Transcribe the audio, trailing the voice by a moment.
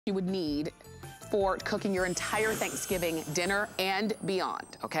you would need for cooking your entire Thanksgiving dinner and beyond,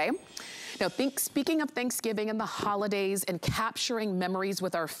 okay? Now, speaking of Thanksgiving and the holidays and capturing memories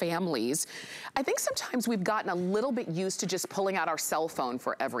with our families, I think sometimes we've gotten a little bit used to just pulling out our cell phone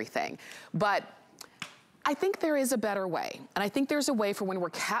for everything. But I think there is a better way. And I think there's a way for when we're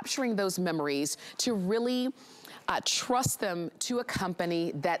capturing those memories to really trust them to a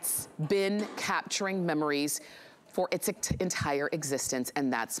company that's been capturing memories for its entire existence,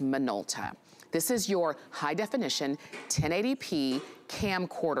 and that's Minolta. This is your high definition 1080p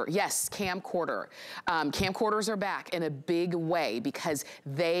camcorder. Yes, camcorder. Camcorders are back in a big way because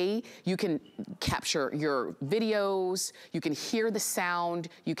you can capture your videos, you can hear the sound,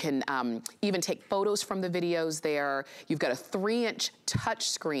 you can even take photos from the videos there. You've got a 3-inch touch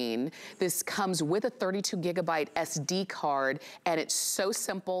screen. This comes with a 32 gigabyte SD card, and it's so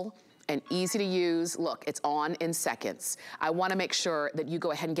simple and easy to use. Look, it's on in seconds. I wanna make sure that you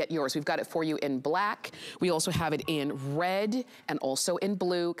go ahead and get yours. We've got it for you in black. We also have it in red and also in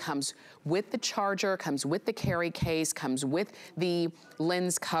blue. Comes with the charger, comes with the carry case, comes with the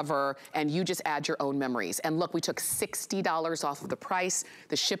lens cover, and you just add your own memories. And look, we took $60 off of the price.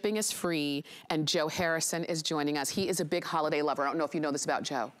 The shipping is free, and Joe Harrison is joining us. He is a big holiday lover. I don't know if you know this about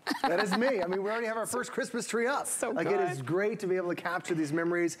Joe. That is me. I mean, we already have our first Christmas tree up. So like, good. It is great to be able to capture these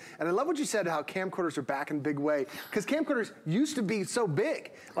memories. And I love what you said, how camcorders are back in a big way. Because camcorders used to be so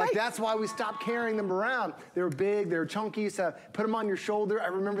big. Like, right. That's why we stopped carrying them around. They were big, they were chunky, so put them on your shoulder. I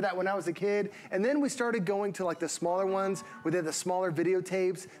remember that when I was a kid. And then we started going to like the smaller ones, where they had the smaller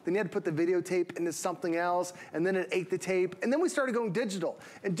videotapes. Then you had to put the videotape into something else, and then it ate the tape. And then we started going digital.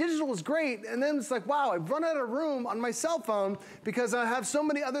 And digital was great, and then it's like, wow, I've run out of room on my cell phone because I have so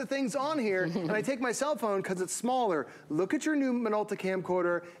many other things on here, and I take my cell phone because it's smaller. Look at your new Minolta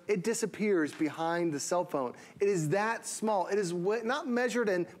camcorder. It disappears behind the cell phone. It is that small. It is not measured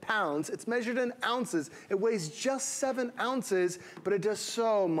in pounds, it's measured in ounces. It weighs just 7 ounces, but it does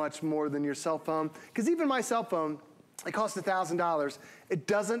so much more than your cell phone. Because even my cell phone, it costs $1,000. It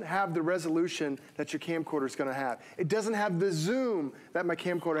doesn't have the resolution that your camcorder is gonna have. It doesn't have the zoom that my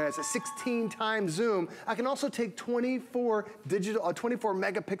camcorder has, a 16-time zoom. I can also take 24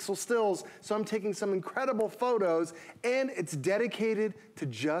 megapixel stills, so I'm taking some incredible photos, and it's dedicated to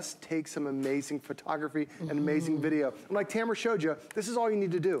just take some amazing photography and amazing video. And like Tamara showed you, this is all you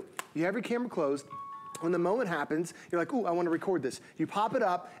need to do. You have your camera closed. When the moment happens, you're like, ooh, I want to record this. You pop it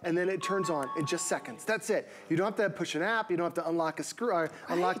up, and then it turns on in just seconds. That's it. You don't have to push an app. You don't have to unlock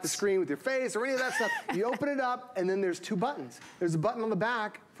the screen with your face or any of that stuff. You open it up, and then there's 2 buttons. There's a button on the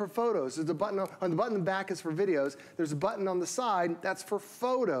back for photos. There's a button on the button in the back is for videos. There's a button on the side that's for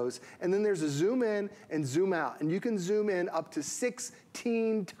photos. And then there's a zoom in and zoom out. And you can zoom in up to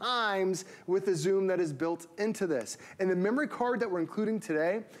 16 times with the zoom that is built into this. And the memory card that we're including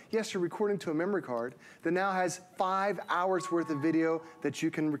today, yes, you're recording to a memory card that now has 5 hours worth of video that you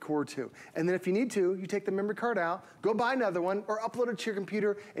can record to. And then if you need to, you take the memory card out, go buy another one, or upload it to your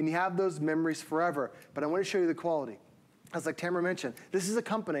computer, and you have those memories forever. But I want to show you the quality. As like Tamara mentioned, this is a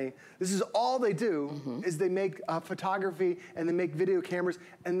company, this is all they do, is they make photography and they make video cameras,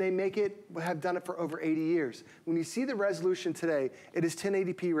 and they have done it for over 80 years. When you see the resolution today, it is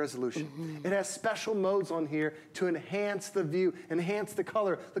 1080p resolution. It has special modes on here to enhance the view, enhance the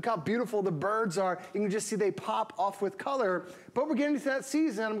color. Look how beautiful the birds are. You can just see they pop off with color. But we're getting to that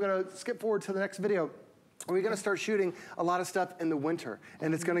season. I'm gonna skip forward to the next video. We're gonna start shooting a lot of stuff in the winter,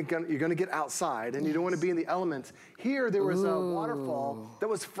 and you're gonna get outside, and you don't wanna be in the elements. Here, there was a waterfall that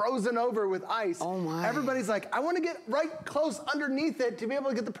was frozen over with ice. Oh my. Everybody's like, I wanna get right close underneath it to be able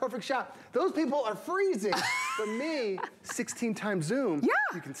to get the perfect shot. Those people are freezing. But me, 16-time zoom,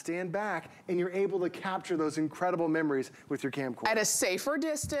 you can stand back, and you're able to capture those incredible memories with your camcorder. At a safer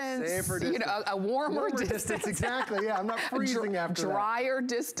distance. Safer distance. You know, a warmer distance. Exactly, yeah, I'm not freezing after that. Drier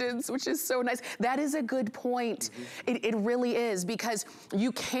distance, which is so nice. That is a good point. It really is, because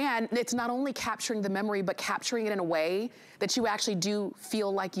you can, it's not only capturing the memory, but capturing it in a way that you actually do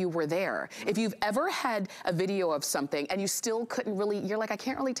feel like you were there. If you've ever had a video of something and you still couldn't really, you're like, I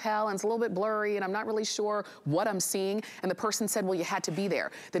can't really tell, and it's a little bit blurry, and I'm not really sure what I'm seeing, and the person said, well, you had to be there,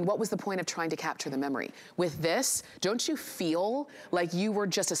 then what was the point of trying to capture the memory? With this, don't you feel like you were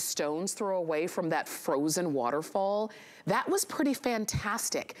just a stone's throw away from that frozen waterfall? That was pretty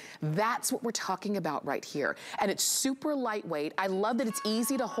fantastic. That's what we're talking about right here. And it's super lightweight. I love that it's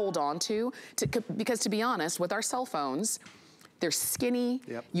easy to hold on to because to be honest, with our cell phones, they're skinny,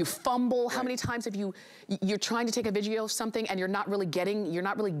 you fumble. How many times have you're trying to take a video of something and you're not really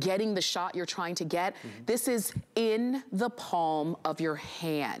getting the shot you're trying to get? This is in the palm of your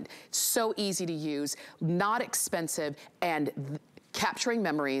hand. So easy to use, not expensive, and Capturing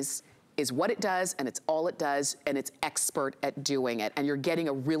memories is what it does, and it's all it does, and it's expert at doing it. And you're getting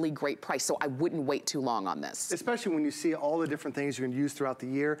a really great price, so I wouldn't wait too long on this. Especially when you see all the different things you're gonna use throughout the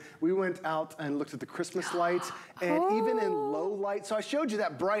year. We went out and looked at the Christmas lights, and even in low light, so I showed you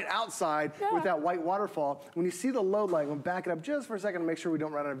that bright outside with that white waterfall. When you see the low light, I'm gonna back it up just for a second to make sure we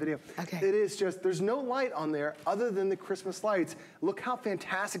don't run out of video. Okay. It is just, there's no light on there other than the Christmas lights. Look how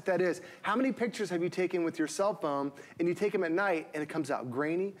fantastic that is. How many pictures have you taken with your cell phone, and you take them at night, and it comes out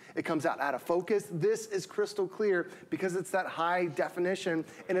grainy, it comes out of focus? This is crystal clear because it's that high definition,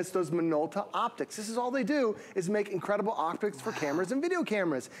 and it's those Minolta optics. This is all they do, is make incredible optics for cameras and video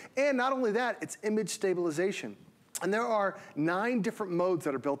cameras. And not only that, it's image stabilization. And there are 9 different modes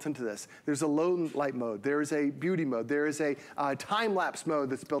that are built into this. There's a low light mode, there is a beauty mode, there is a time-lapse mode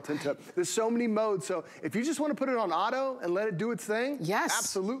that's built into it. There's so many modes, so if you just wanna put it on auto and let it do its thing, yes,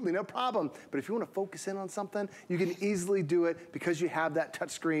 absolutely, no problem. But if you wanna focus in on something, you can easily do it because you have that touch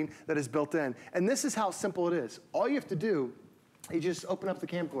screen that is built in. And this is how simple it is. All you have to do is just open up the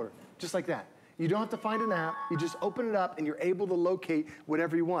camcorder, just like that. You don't have to find an app, you just open it up and you're able to locate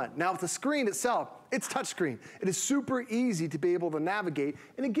whatever you want. Now with the screen itself, it's touchscreen. It is super easy to be able to navigate,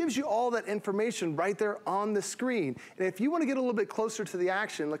 and it gives you all that information right there on the screen. And if you want to get a little bit closer to the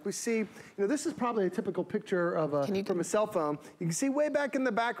action, like we see, this is probably a typical picture of from a cell phone. You can see way back in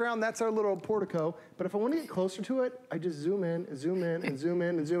the background, that's our little portico. But if I want to get closer to it, I just zoom in, and zoom in, and zoom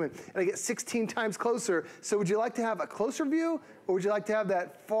in, and zoom in. And I get 16 times closer. So would you like to have a closer view, or would you like to have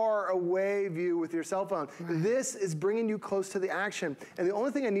that far away view with your cell phone? Right. This is bringing you close to the action. And the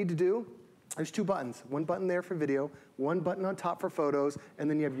only thing I need to do, there's 2 buttons. One button there for video, one button on top for photos, and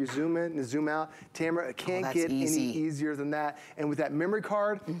then you have your zoom in and zoom out. Tamara, it can't get any easier than that. And with that memory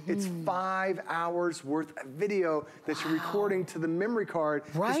card, it's 5 hours worth of video that you're recording to the memory card.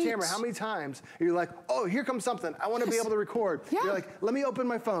 Right. Tamara, how many times are you like, oh, here comes something, I want to be able to record. Yeah. You're like, let me open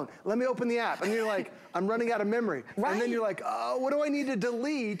my phone, let me open the app. And you're like, I'm running out of memory. Right. And then you're like, oh, what do I need to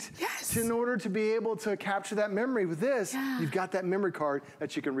delete in order to be able to capture that memory? With this, you've got that memory card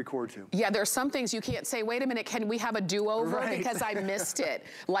that you can record to. Yeah, there are some things you can't say, wait a minute, can we have a do-over because I missed it?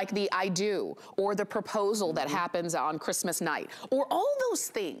 Like the I do, or the proposal that happens on Christmas night, or all those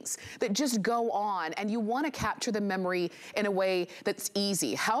things that just go on, and you want to capture the memory in a way that's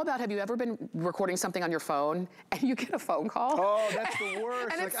easy. How about, have you ever been recording something on your phone and you get a phone call? Oh, that's the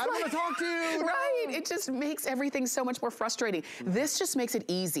worst. Like, I don't want to talk to you. Right, it just makes everything so much more frustrating. This just makes it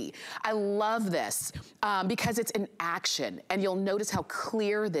easy. I love this because it's an action, and you'll notice how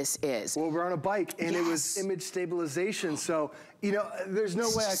clear this is. Well, we're on a bike, and it was image stabilization, so there's no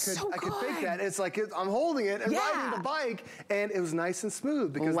way I could fake that. It's like I'm holding it and riding the bike, and it was nice and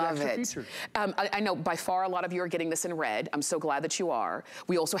smooth because of the extra feature. I know by far a lot of you are getting this in red. I'm so glad that you are.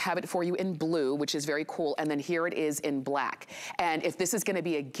 We also have it for you in blue, which is very cool, and then here it is in black. And if this is going to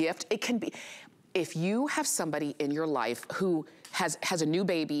be a gift, it can be. If you have somebody in your life who has a new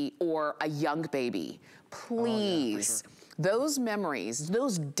baby or a young baby, please, those memories,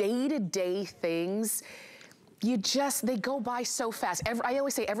 those day-to-day things, they go by so fast. I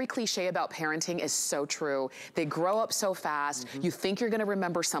always say every cliche about parenting is so true. They grow up so fast. You think you're gonna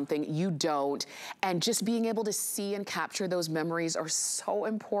remember something, you don't. And just being able to see and capture those memories are so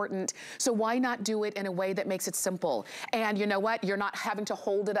important. So why not do it in a way that makes it simple? And you know what? You're not having to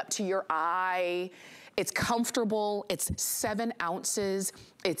hold it up to your eye. It's comfortable, it's 7 ounces,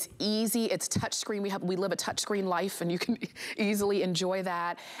 it's easy, it's touchscreen. We live a touchscreen life, and you can easily enjoy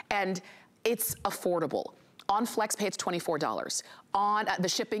that. And it's affordable. On FlexPay, it's $24. On the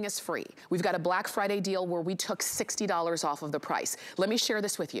shipping is free. We've got a Black Friday deal where we took $60 off of the price. Let me share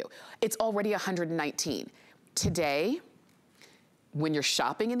this with you. It's already $119. Today, when you're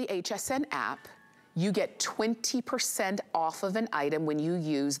shopping in the HSN app, you get 20% off of an item when you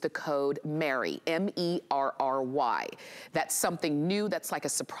use the code MERRY, M-E-R-R-Y. That's something new, that's like a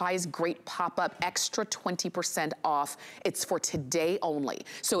surprise great pop-up, extra 20% off. It's for today only.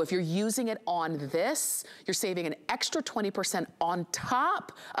 So if you're using it on this, you're saving an extra 20% on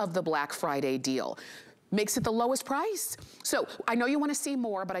top of the Black Friday deal. Makes it the lowest price. So I know you want to see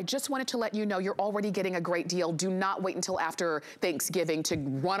more, but I just wanted to let you know you're already getting a great deal. Do not wait until after Thanksgiving to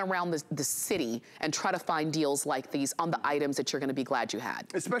run around the city and try to find deals like these on the items that you're going to be glad you had.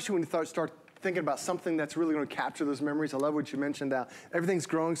 Especially when you start thinking about something that's really going to capture those memories. I love what you mentioned. Everything's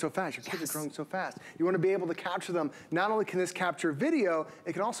growing so fast. Your kids are growing so fast. You want to be able to capture them. Not only can this capture video,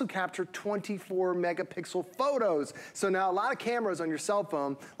 it can also capture 24 megapixel photos. So now a lot of cameras on your cell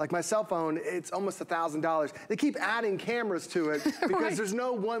phone, like my cell phone, it's almost $1,000. They keep adding cameras to it because there's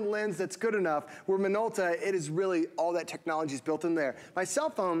no one lens that's good enough. Where Minolta, it is really all that technology is built in there. My cell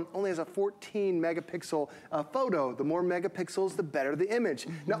phone only has a 14 megapixel photo. The more megapixels, the better the image.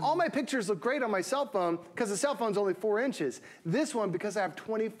 Now all my pictures look great on my cell phone because the cell phone's only 4 inches. This one, because I have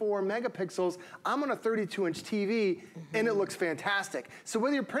 24 megapixels, I'm on a 32-inch TV and it looks fantastic. So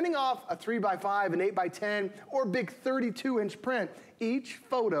whether you're printing off a 3x5, an 8x10, or big 32-inch print, each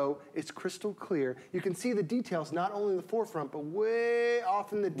photo is crystal clear. You can see the details not only in the forefront, but way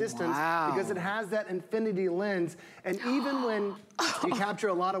off in the distance because it has that infinity lens. And even when you capture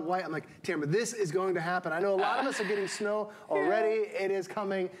a lot of white, I'm like, Tamara, this is going to happen. I know a lot of us are getting snow already. It is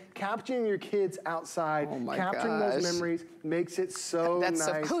coming. Capturing your kids outside, capturing those memories makes it so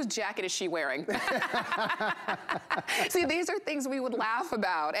nice. Whose jacket is she wearing? See, these are things we would laugh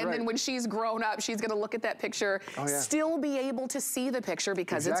about. And then when she's grown up, she's gonna look at that picture, still be able to see the picture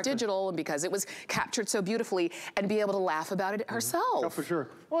because it's digital and because it was captured so beautifully, and be able to laugh about it herself. Oh, for sure.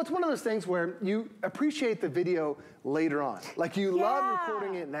 Well, it's one of those things where you appreciate the video later on. Like you love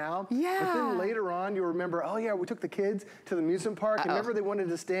recording it now, but then later on you remember, oh yeah, we took the kids to the amusement park, and remember they wanted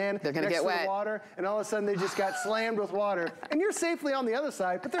to stand next to the water, and all of a sudden they just got slammed with water, and you're safely on the other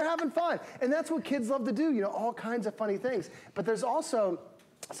side, but they're having fun. And that's what kids love to do, you know, all kinds of funny things. But there's also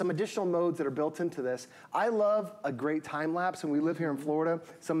some additional modes that are built into this. I love a great time lapse, and we live here in Florida.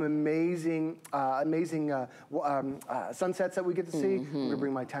 Some amazing, sunsets that we get to see. I'm gonna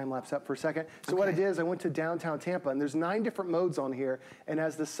bring my time lapse up for a second. So what I did is I went to downtown Tampa, and there's 9 different modes on here. And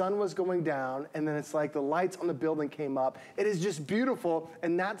as the sun was going down, and then it's like the lights on the building came up, it is just beautiful,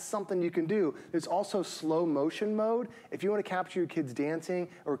 and that's something you can do. There's also slow motion mode. If you want to capture your kids dancing,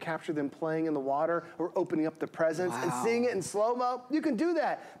 or capture them playing in the water, or opening up the presents and seeing it in slow-mo, you can do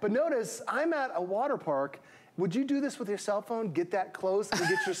that. But notice, I'm at a water park. Would you do this with your cell phone? Get that close and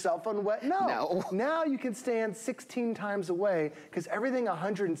get your cell phone wet? No. Now you can stand 16 times away because everything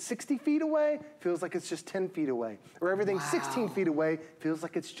 160 feet away feels like it's just 10 feet away. Or everything 16 feet away feels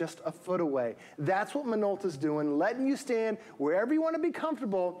like it's just a foot away. That's what Minolta's doing, letting you stand wherever you want to be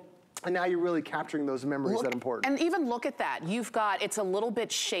comfortable. And now you're really capturing those memories that are important. And even look at that. You've got, it's a little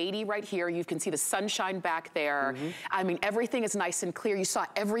bit shady right here. You can see the sunshine back there. I mean, everything is nice and clear. You saw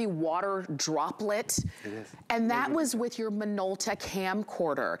every water droplet. It is. And that was with your Minolta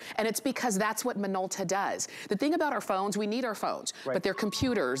camcorder. And it's because that's what Minolta does. The thing about our phones, we need our phones, but they're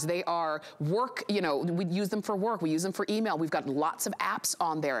computers. They are work, you know, we use them for work. We use them for email. We've got lots of apps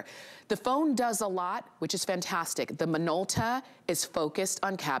on there. The phone does a lot, which is fantastic. The Minolta is focused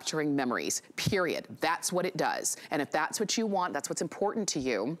on capturing memories, period. That's what it does. And if that's what you want, that's what's important to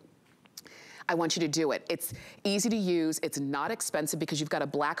you, I want you to do it. It's easy to use. It's not expensive because you've got a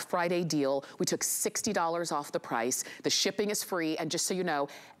Black Friday deal. We took $60 off the price. The shipping is free. And just so you know,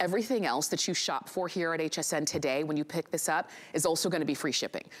 everything else that you shop for here at HSN today, when you pick this up, is also going to be free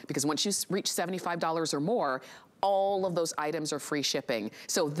shipping. Because once you reach $75 or more, all of those items are free shipping.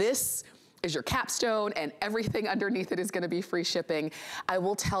 So this is your capstone, and everything underneath it is gonna be free shipping. I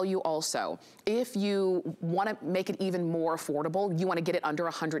will tell you also, if you wanna make it even more affordable, you wanna get it under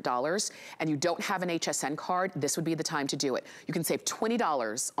 $100, and you don't have an HSN card, this would be the time to do it. You can save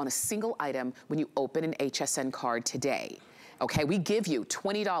 $20 on a single item when you open an HSN card today. Okay, we give you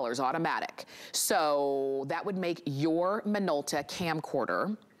 $20 automatic. So that would make your Minolta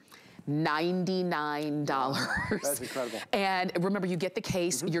camcorder $99. That's incredible. And remember, you get the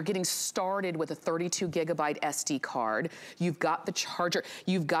case, you're getting started with a 32 gigabyte SD card, you've got the charger,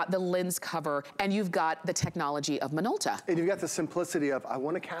 you've got the lens cover, and you've got the technology of Minolta. And you've got the simplicity of, I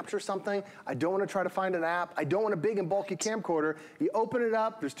want to capture something, I don't want to try to find an app, I don't want a big and bulky camcorder. You open it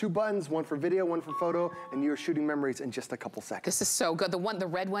up, there's 2 buttons, one for video, one for photo, and you're shooting memories in just a couple seconds. This is so good. The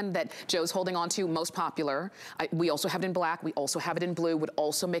red one that Joe's holding on to, most popular. We also have it in black, we also have it in blue, would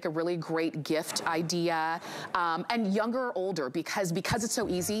also make a really great gift idea, and younger or older, because it's so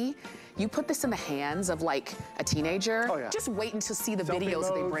easy. You put this in the hands of like a teenager, just wait until see the videos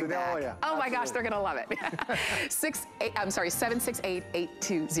they bring back. Oh my gosh, they're gonna love it.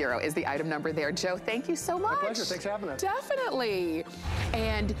 768-820 is the item number there. Joe, thank you so much. My pleasure, thanks for having us. Definitely.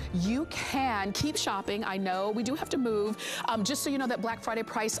 And you can keep shopping. I know we do have to move. Just so you know, that Black Friday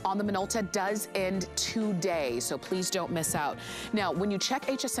price on the Minolta does end today, so please don't miss out. Now, when you check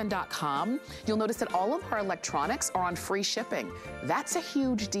hsn.com, you'll notice that all of our electronics are on free shipping. That's a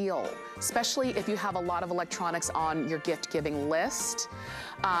huge deal. especially if you have a lot of electronics on your gift-giving list,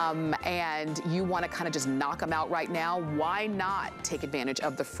 and you want to kind of just knock them out right now. Why not take advantage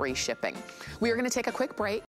of the free shipping? We are going to take a quick break.